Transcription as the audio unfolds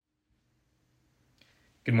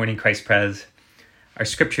Good morning, Christ Pres. Our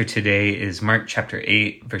scripture today is Mark chapter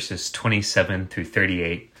 8, verses 27 through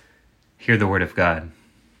 38. Hear the word of God.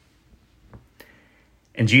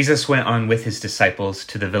 And Jesus went on with his disciples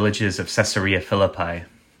to the villages of Caesarea Philippi,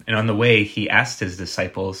 and on the way he asked his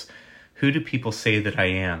disciples, "Who do people say that I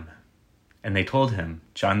am?" And they told him,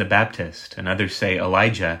 "John the Baptist, and others say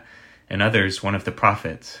Elijah, and others one of the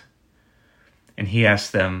prophets." And he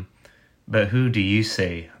asked them, "But who do you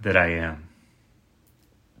say that I am?"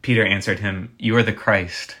 Peter answered him, "You are the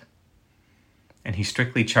Christ." And he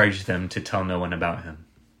strictly charged them to tell no one about him.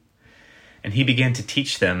 And he began to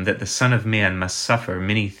teach them that the Son of Man must suffer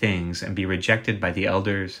many things and be rejected by the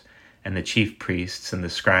elders and the chief priests and the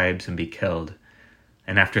scribes and be killed,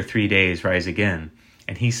 and after 3 days rise again.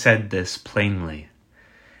 And he said this plainly.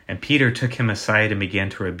 And Peter took him aside and began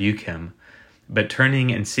to rebuke him. But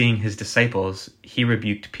turning and seeing his disciples, he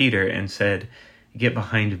rebuked Peter and said, "Get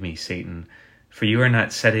behind me, Satan, for you are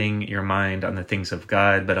not setting your mind on the things of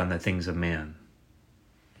God, but on the things of man."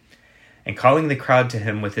 And calling the crowd to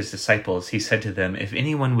him with his disciples, he said to them, "If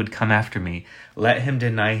anyone would come after me, let him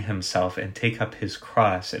deny himself and take up his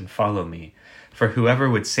cross and follow me. For whoever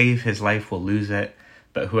would save his life will lose it,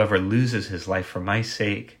 but whoever loses his life for my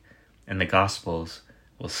sake and the gospel's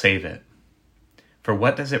will save it. For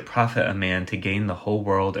what does it profit a man to gain the whole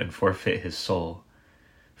world and forfeit his soul?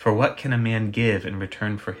 For what can a man give in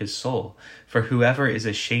return for his soul? For whoever is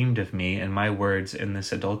ashamed of me and my words in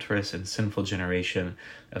this adulterous and sinful generation,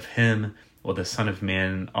 of him will the Son of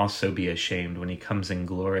Man also be ashamed when he comes in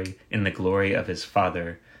the glory of his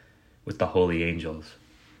Father with the holy angels."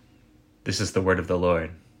 This is the word of the Lord.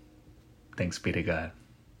 Thanks be to God.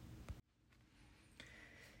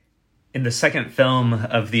 In the second film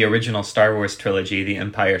of the original Star Wars trilogy, The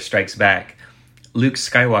Empire Strikes Back, Luke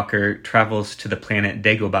Skywalker travels to the planet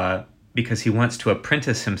Dagobah because he wants to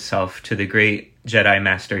apprentice himself to the great Jedi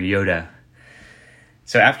Master Yoda.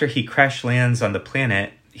 So after he crash lands on the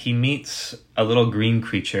planet, he meets a little green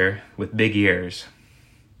creature with big ears.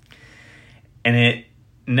 And it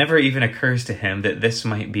never even occurs to him that this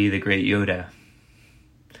might be the great Yoda.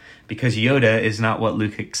 Because Yoda is not what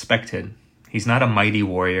Luke expected. He's not a mighty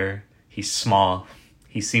warrior. He's small.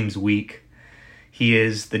 He seems weak. He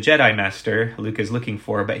is the Jedi Master Luke is looking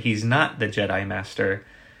for, but he's not the Jedi Master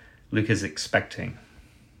Luke is expecting.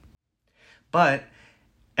 But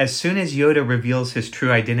as soon as Yoda reveals his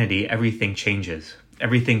true identity, everything changes.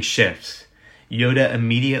 Everything shifts. Yoda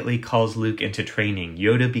immediately calls Luke into training.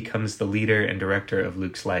 Yoda becomes the leader and director of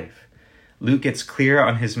Luke's life. Luke gets clear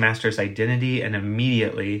on his master's identity, and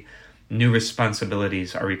immediately new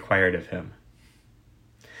responsibilities are required of him.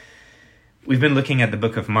 We've been looking at the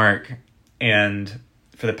book of Mark, and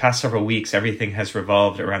for the past several weeks, everything has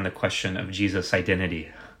revolved around the question of Jesus' identity.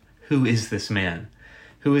 Who is this man?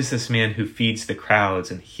 Who is this man who feeds the crowds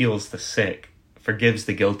and heals the sick, forgives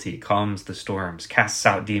the guilty, calms the storms, casts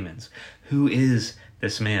out demons? Who is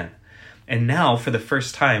this man? And now, for the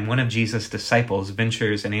first time, one of Jesus' disciples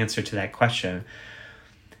ventures an answer to that question.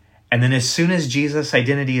 And then as soon as Jesus'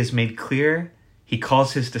 identity is made clear, he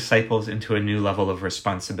calls his disciples into a new level of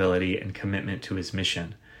responsibility and commitment to his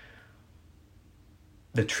mission.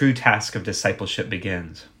 The true task of discipleship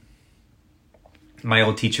begins. My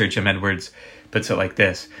old teacher, Jim Edwards, puts it like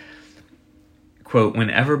this, quote,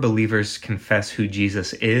 "Whenever believers confess who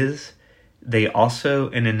Jesus is, they also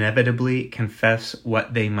and inevitably confess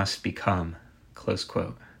what they must become," close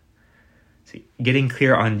quote. See, getting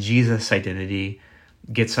clear on Jesus' identity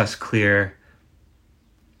gets us clear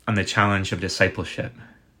on the challenge of discipleship.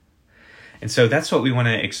 And so that's what we want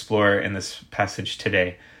to explore in this passage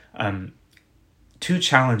today. Two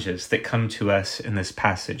challenges that come to us in this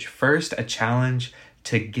passage. First, a challenge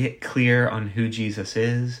to get clear on who Jesus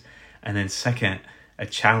is. And then second, a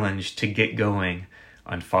challenge to get going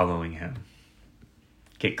on following him.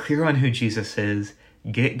 Get clear on who Jesus is.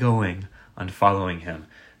 Get going on following him.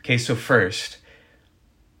 Okay, so first,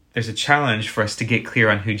 there's a challenge for us to get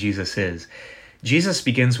clear on who Jesus is. Jesus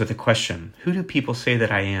begins with a question. Who do people say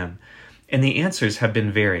that I am? And the answers have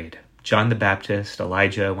been varied. John the Baptist,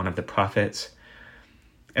 Elijah, one of the prophets.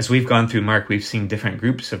 As we've gone through Mark, we've seen different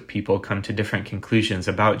groups of people come to different conclusions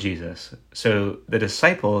about Jesus. So the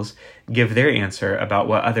disciples give their answer about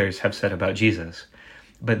what others have said about Jesus.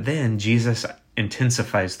 But then Jesus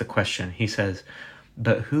intensifies the question. He says,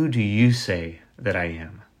 "But who do you say that I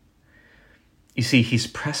am?" You see, he's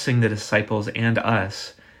pressing the disciples and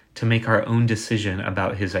us to make our own decision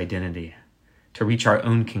about his identity, to reach our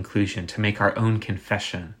own conclusion, to make our own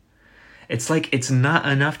confession. It's like it's not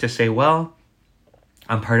enough to say, well,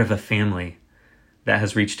 I'm part of a family that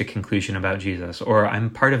has reached a conclusion about Jesus, or I'm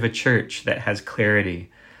part of a church that has clarity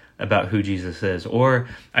about who Jesus is, or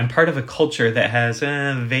I'm part of a culture that has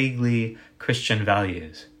vaguely Christian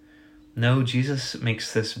values. No, Jesus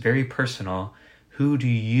makes this very personal. Who do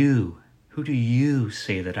you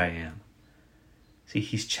say that I am? See,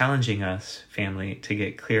 he's challenging us, family, to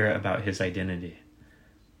get clear about his identity.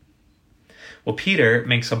 Well, Peter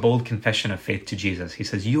makes a bold confession of faith to Jesus. He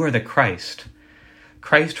says, "You are the Christ."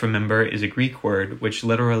 Christ, remember, is a Greek word which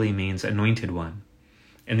literally means anointed one.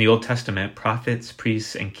 In the Old Testament, prophets,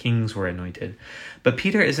 priests, and kings were anointed. But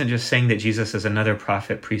Peter isn't just saying that Jesus is another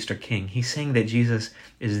prophet, priest, or king. He's saying that Jesus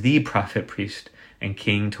is the prophet, priest, and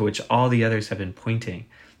king to which all the others have been pointing.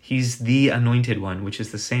 He's the anointed one, which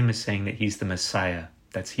is the same as saying that he's the Messiah.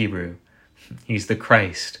 That's Hebrew. He's the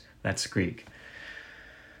Christ. That's Greek.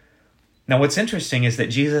 Now, what's interesting is that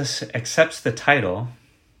Jesus accepts the title.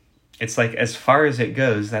 It's like, as far as it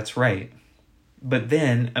goes, that's right. But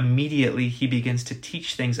then immediately he begins to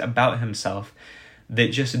teach things about himself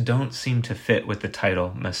that just don't seem to fit with the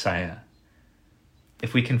title Messiah.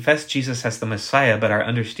 If we confess Jesus as the Messiah, but our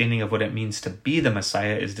understanding of what it means to be the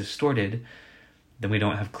Messiah is distorted, then we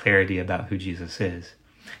don't have clarity about who Jesus is.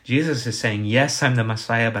 Jesus is saying, yes, I'm the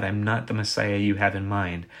Messiah, but I'm not the Messiah you have in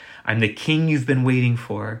mind. I'm the king you've been waiting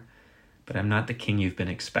for, but I'm not the king you've been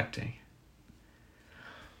expecting.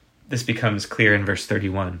 This becomes clear in verse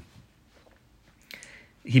 31.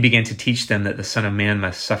 He began to teach them that the Son of Man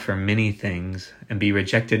must suffer many things and be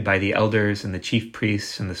rejected by the elders and the chief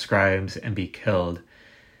priests and the scribes and be killed,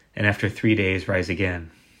 and after 3 days rise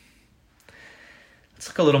again. Let's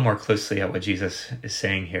look a little more closely at what Jesus is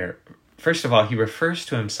saying here. First of all, he refers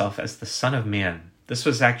to himself as the Son of Man. This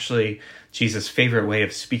was actually Jesus' favorite way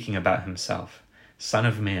of speaking about himself, Son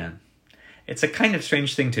of Man. It's a kind of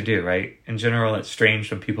strange thing to do, right? In general, it's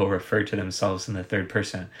strange when people refer to themselves in the third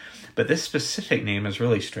person. But this specific name is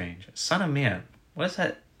really strange. Son of Man. What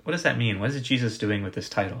does that mean? What is Jesus doing with this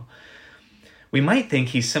title? We might think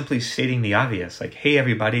he's simply stating the obvious, like, hey,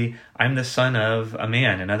 everybody, I'm the son of a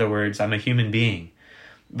man. In other words, I'm a human being.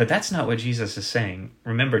 But that's not what Jesus is saying.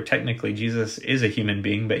 Remember, technically, Jesus is a human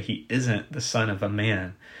being, but he isn't the son of a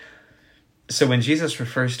man. So when Jesus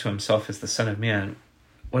refers to himself as the Son of Man,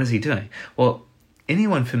 what is he doing? Well,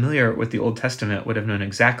 anyone familiar with the Old Testament would have known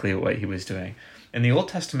exactly what he was doing. In the Old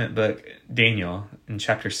Testament book, Daniel, in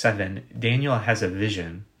chapter 7, Daniel has a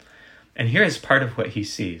vision. And here is part of what he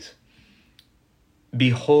sees.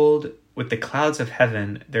 Behold, with the clouds of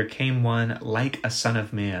heaven, there came one like a son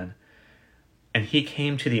of man. And he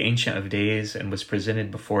came to the Ancient of Days and was presented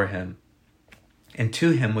before him. And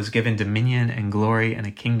to him was given dominion and glory and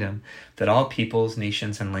a kingdom that all peoples,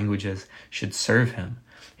 nations, and languages should serve him.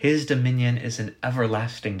 His dominion is an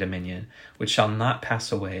everlasting dominion, which shall not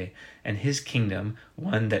pass away, and his kingdom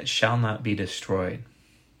one that shall not be destroyed.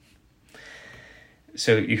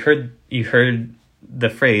 So you heard the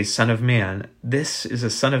phrase Son of Man. This is a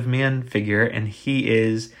Son of Man figure, and he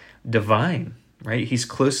is divine, right? He's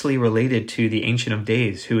closely related to the Ancient of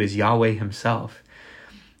Days, who is Yahweh himself.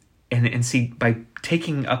 And see, by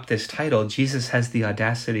taking up this title, Jesus has the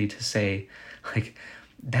audacity to say, like,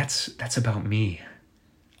 that's about me.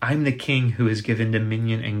 I'm the king who is given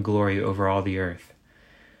dominion and glory over all the earth.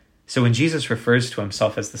 So when Jesus refers to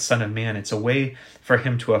himself as the Son of Man, it's a way for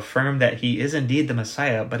him to affirm that he is indeed the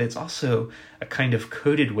Messiah, but it's also a kind of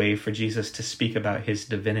coded way for Jesus to speak about his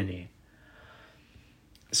divinity.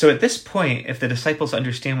 So at this point, if the disciples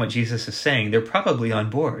understand what Jesus is saying, they're probably on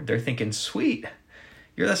board. They're thinking, sweet,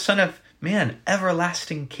 you're the Son of Man,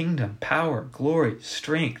 everlasting kingdom, power, glory,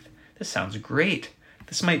 strength. This sounds great.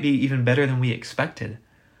 This might be even better than we expected.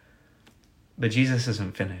 But Jesus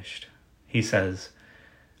isn't finished. He says,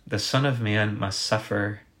 the Son of Man must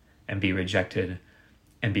suffer and be rejected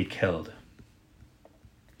and be killed.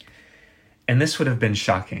 And this would have been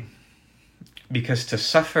shocking, because to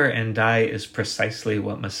suffer and die is precisely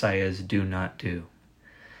what Messiahs do not do.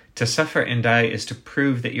 To suffer and die is to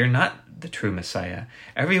prove that you're not the true Messiah.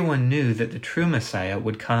 Everyone knew that the true Messiah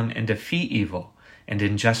would come and defeat evil and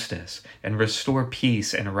injustice and restore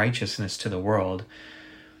peace and righteousness to the world.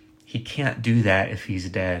 He can't do that if he's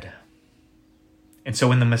dead. And so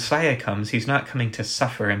when the Messiah comes, he's not coming to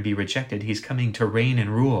suffer and be rejected. He's coming to reign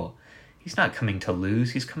and rule. He's not coming to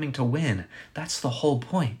lose. He's coming to win. That's the whole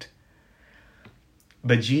point.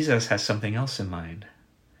 But Jesus has something else in mind.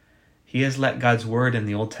 He has let God's word in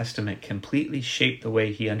the Old Testament completely shape the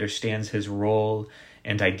way he understands his role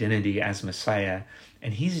and identity as Messiah.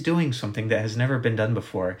 And he's doing something that has never been done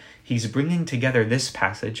before. He's bringing together this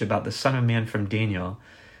passage about the Son of Man from Daniel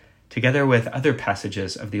together with other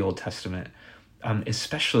passages of the Old Testament,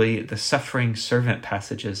 especially the suffering servant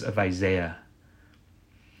passages of Isaiah.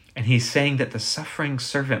 And he's saying that the suffering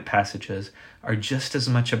servant passages are just as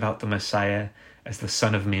much about the Messiah as the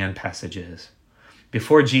Son of Man passage is.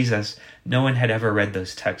 Before Jesus, no one had ever read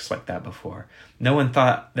those texts like that before. No one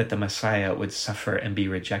thought that the Messiah would suffer and be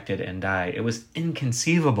rejected and die. It was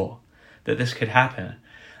inconceivable that this could happen.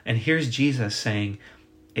 And here's Jesus saying,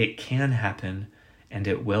 it can happen and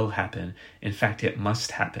it will happen. In fact, it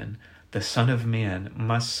must happen. The Son of Man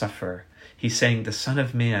must suffer. He's saying the Son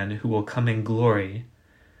of Man who will come in glory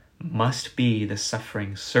must be the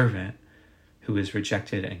suffering servant who is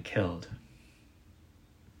rejected and killed.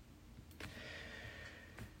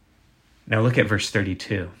 Now look at verse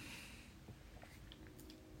 32.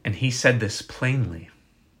 And he said this plainly.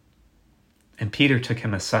 And Peter took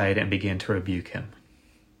him aside and began to rebuke him.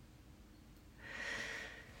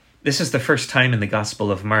 This is the first time in the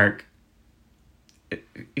Gospel of Mark,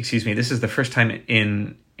 this is the first time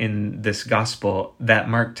in this Gospel that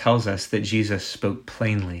Mark tells us that Jesus spoke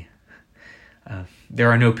plainly. There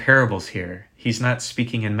are no parables here. He's not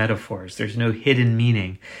speaking in metaphors. There's no hidden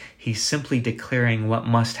meaning. He's simply declaring what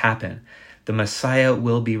must happen. The Messiah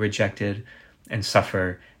will be rejected and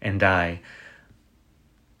suffer and die.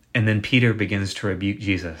 And then Peter begins to rebuke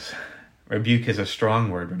Jesus. Rebuke is a strong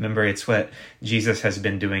word. Remember, it's what Jesus has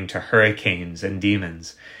been doing to hurricanes and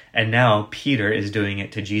demons. And now Peter is doing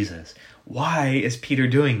it to Jesus. Why is Peter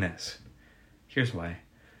doing this? Here's why.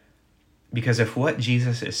 Because if what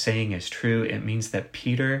Jesus is saying is true, it means that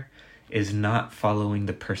Peter is not following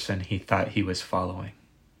the person he thought he was following.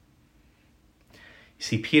 You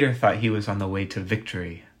see, Peter thought he was on the way to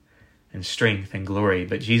victory and strength and glory,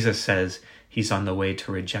 but Jesus says he's on the way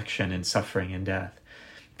to rejection and suffering and death.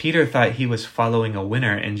 Peter thought he was following a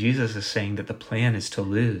winner, and Jesus is saying that the plan is to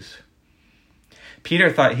lose. Peter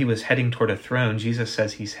thought he was heading toward a throne. Jesus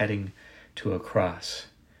says he's heading to a cross.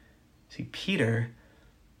 See, Peter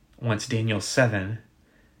wants Daniel 7,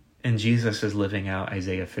 and Jesus is living out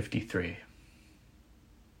Isaiah 53.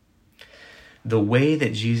 The way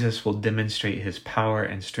that Jesus will demonstrate his power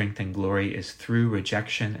and strength and glory is through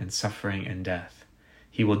rejection and suffering and death.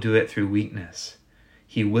 He will do it through weakness.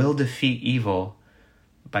 He will defeat evil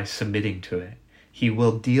by submitting to it. He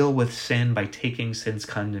will deal with sin by taking sin's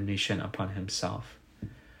condemnation upon himself.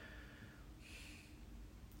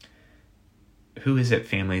 Who is it,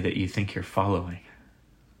 family, that you think you're following?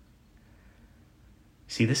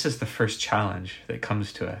 See, this is the first challenge that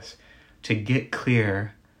comes to us, to get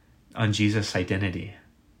clear on Jesus' identity,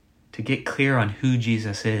 to get clear on who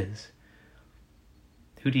Jesus is.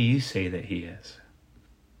 Who do you say that he is?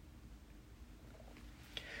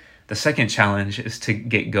 The second challenge is to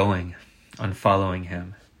get going on following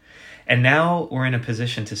him. And now we're in a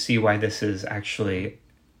position to see why this is actually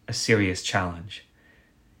a serious challenge.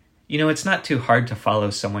 You know, it's not too hard to follow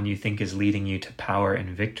someone you think is leading you to power and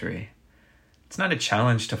victory. It's not a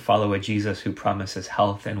challenge to follow a Jesus who promises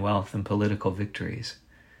health and wealth and political victories.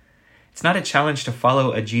 It's not a challenge to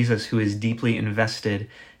follow a Jesus who is deeply invested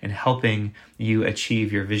in helping you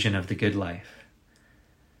achieve your vision of the good life.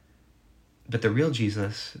 But the real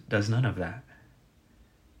Jesus does none of that.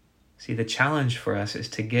 See, the challenge for us is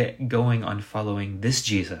to get going on following this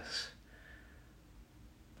Jesus.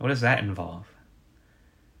 What does that involve?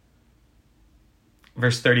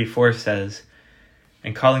 Verse 34 says,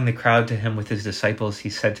 and calling the crowd to him with his disciples, he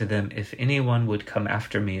said to them, if anyone would come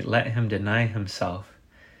after me, let him deny himself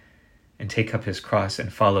and take up his cross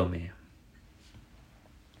and follow me.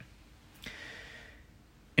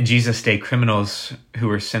 In Jesus' day, criminals who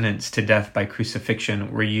were sentenced to death by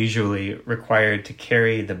crucifixion were usually required to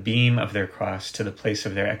carry the beam of their cross to the place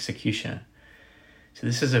of their execution. So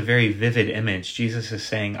this is a very vivid image. Jesus is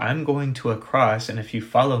saying, I'm going to a cross, and if you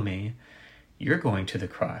follow me, you're going to the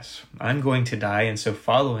cross. I'm going to die, and so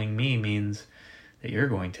following me means that you're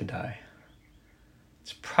going to die.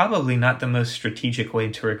 It's probably not the most strategic way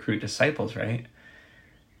to recruit disciples, right?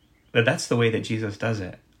 But that's the way that Jesus does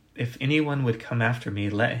it. If anyone would come after me,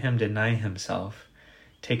 let him deny himself,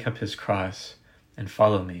 take up his cross, and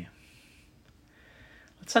follow me.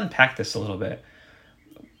 Let's unpack this a little bit.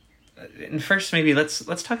 And first, maybe let's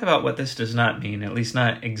talk about what this does not mean, at least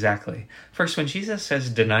not exactly. First, when Jesus says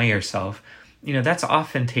deny yourself, that's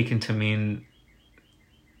often taken to mean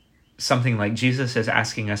something like Jesus is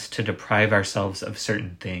asking us to deprive ourselves of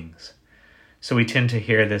certain things. So we tend to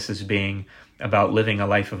hear this as being about living a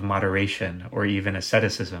life of moderation or even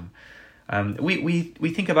asceticism. We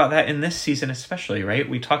think about that in this season especially, right?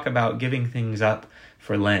 We talk about giving things up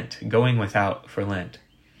for Lent, going without for Lent.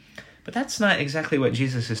 But that's not exactly what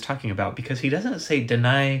Jesus is talking about, because he doesn't say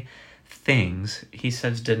deny things. He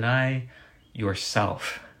says deny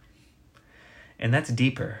yourself. And that's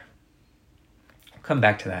deeper. Come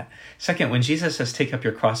back to that. Second, when Jesus says, take up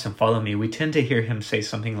your cross and follow me, we tend to hear him say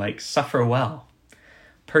something like, suffer well,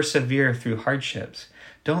 persevere through hardships.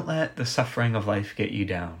 Don't let the suffering of life get you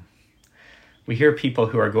down. We hear people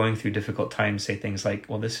who are going through difficult times say things like,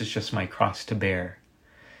 well, this is just my cross to bear.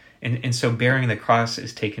 And so bearing the cross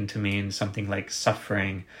is taken to mean something like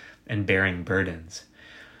suffering and bearing burdens.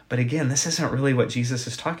 But again, this isn't really what Jesus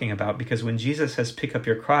is talking about, because when Jesus says, pick up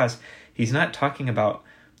your cross, he's not talking about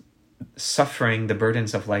suffering the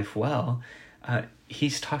burdens of life well.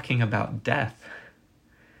 He's talking about death.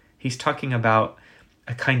 He's talking about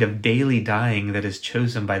a kind of daily dying that is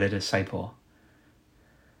chosen by the disciple.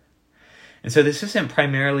 And so this isn't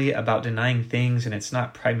primarily about denying things, and it's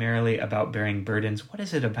not primarily about bearing burdens. What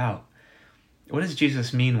is it about? What does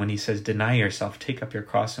Jesus mean when he says, deny yourself, take up your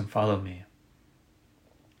cross and follow me?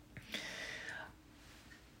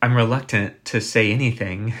 I'm reluctant to say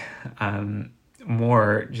anything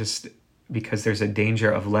more just because there's a danger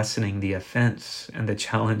of lessening the offense and the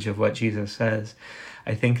challenge of what Jesus says.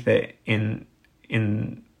 I think that in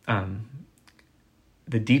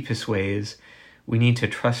the deepest ways, we need to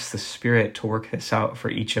trust the Spirit to work this out for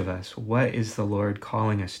each of us. What is the Lord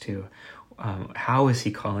calling us to? How is he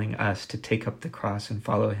calling us to take up the cross and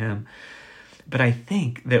follow him? But I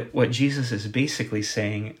think that what Jesus is basically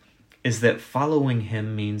saying is that following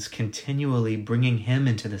him means continually bringing him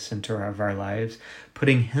into the center of our lives,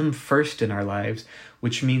 putting him first in our lives,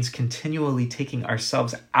 which means continually taking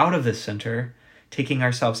ourselves out of the center, taking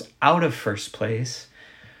ourselves out of first place.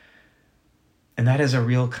 And that is a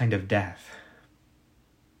real kind of death.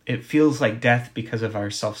 It feels like death because of our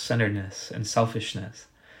self-centeredness and selfishness.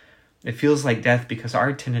 It feels like death because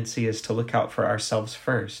our tendency is to look out for ourselves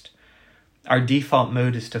first. Our default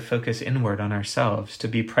mode is to focus inward on ourselves, to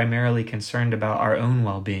be primarily concerned about our own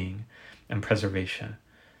well-being and preservation,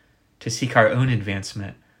 to seek our own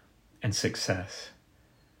advancement and success.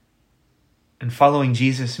 And following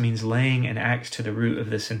Jesus means laying an axe to the root of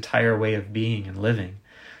this entire way of being and living.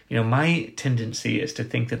 You know, my tendency is to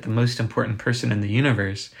think that the most important person in the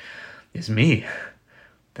universe is me,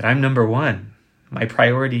 that I'm number one. My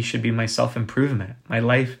priority should be my self-improvement. My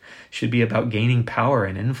life should be about gaining power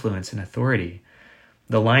and influence and authority.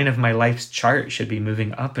 The line of my life's chart should be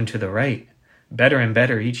moving up and to the right, better and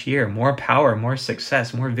better each year, more power, more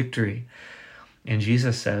success, more victory. And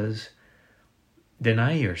Jesus says,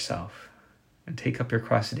 deny yourself and take up your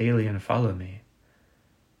cross daily and follow me.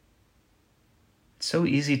 It's so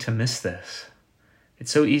easy to miss this.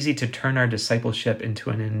 It's so easy to turn our discipleship into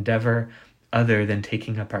an endeavor other than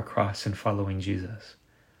taking up our cross and following Jesus.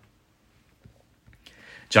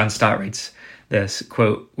 John Stott writes this,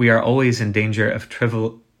 quote, "We are always in danger of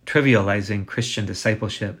trivializing Christian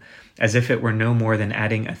discipleship as if it were no more than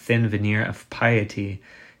adding a thin veneer of piety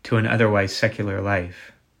to an otherwise secular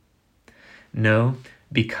life. No,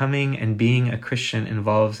 becoming and being a Christian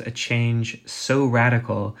involves a change so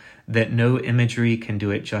radical that no imagery can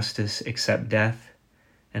do it justice except death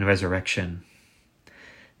and resurrection.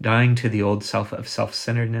 Dying to the old dying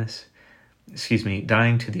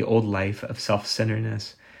to the old life of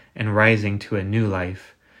self-centeredness and rising to a new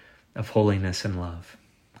life of holiness and love."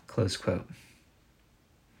 Close quote.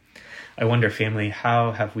 I wonder, family,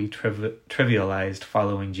 how have we trivialized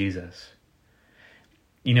following Jesus?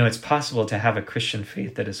 You know, it's possible to have a Christian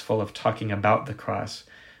faith that is full of talking about the cross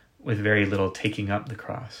with very little taking up the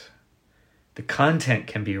cross. The content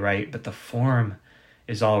can be right, but the form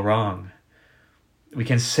is all wrong. We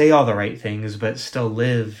can say all the right things, but still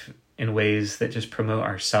live in ways that just promote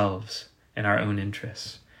ourselves and our own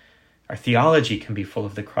interests. Our theology can be full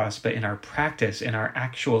of the cross, but in our practice, in our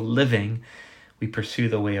actual living, we pursue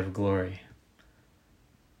the way of glory.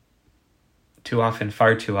 Too often,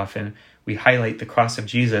 far too often, we highlight the cross of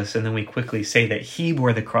Jesus and then we quickly say that he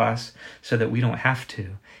bore the cross so that we don't have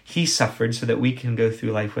to. He suffered so that we can go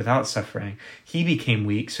through life without suffering. He became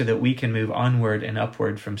weak so that we can move onward and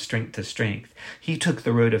upward from strength to strength. He took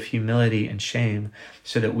the road of humility and shame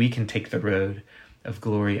so that we can take the road of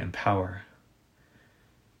glory and power.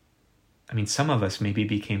 I mean, some of us maybe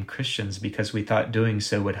became Christians because we thought doing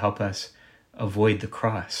so would help us avoid the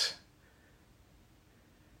cross.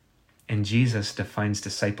 And Jesus defines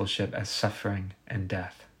discipleship as suffering and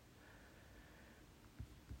death.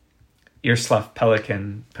 Jaroslav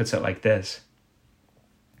Pelikan puts it like this,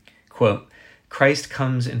 quote, "Christ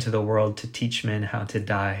comes into the world to teach men how to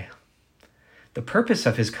die. The purpose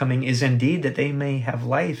of his coming is indeed that they may have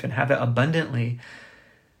life and have it abundantly,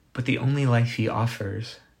 but the only life he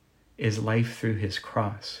offers is life through his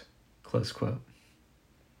cross." Close quote.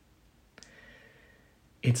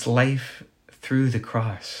 It's life through the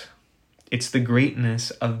cross. It's the greatness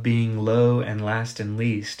of being low and last and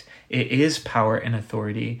least. It is power and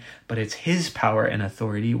authority, but it's his power and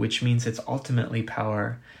authority, which means it's ultimately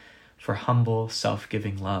power for humble,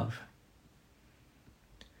 self-giving love.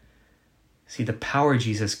 See, the power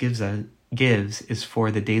Jesus gives is for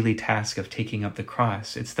the daily task of taking up the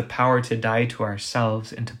cross. It's the power to die to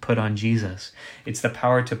ourselves and to put on Jesus. It's the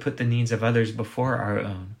power to put the needs of others before our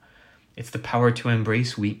own. It's the power to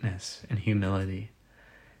embrace weakness and humility.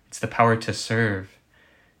 It's the power to serve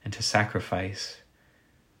and to sacrifice,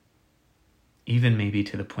 even maybe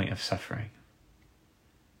to the point of suffering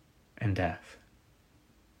and death.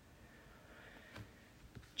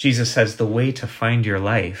 Jesus says the way to find your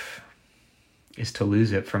life is to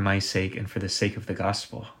lose it for my sake and for the sake of the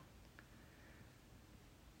gospel.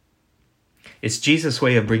 It's Jesus'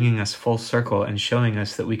 way of bringing us full circle and showing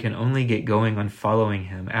us that we can only get going on following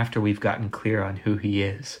him after we've gotten clear on who he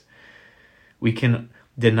is. We can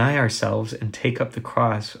deny ourselves and take up the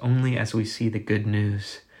cross only as we see the good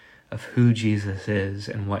news of who Jesus is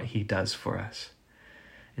and what he does for us.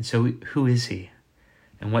 And so who is he?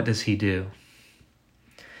 And what does he do?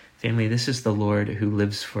 Family, this is the Lord who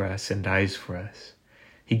lives for us and dies for us.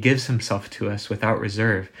 He gives himself to us without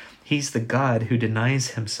reserve. He's the God who denies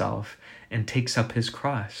himself and takes up his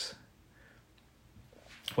cross.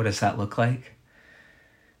 What does that look like?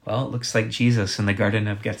 Well, it looks like Jesus in the Garden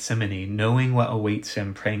of Gethsemane, knowing what awaits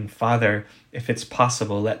him, praying, Father, if it's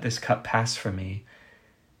possible, let this cup pass from me,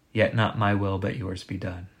 yet not my will, but yours be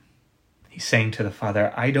done. He's saying to the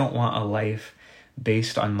Father, I don't want a life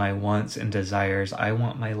based on my wants and desires. I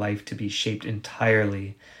want my life to be shaped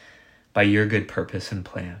entirely by your good purpose and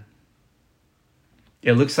plan.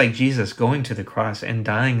 It looks like Jesus going to the cross and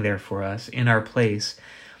dying there for us in our place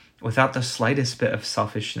without the slightest bit of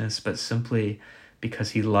selfishness, but simply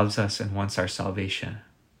because he loves us and wants our salvation.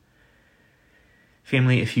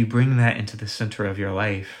 Family, if you bring that into the center of your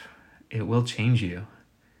life, it will change you.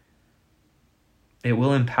 It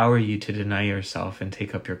will empower you to deny yourself and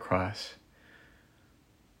take up your cross.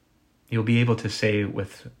 You'll be able to say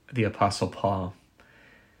with the Apostle Paul,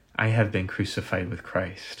 I have been crucified with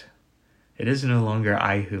Christ. It is no longer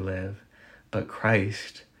I who live, but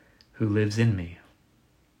Christ who lives in me.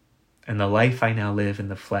 And the life I now live in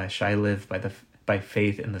the flesh, I live by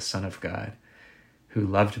faith in the Son of God, who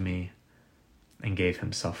loved me and gave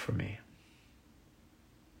himself for me.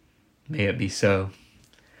 May it be so.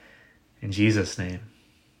 In Jesus' name,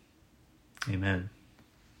 amen.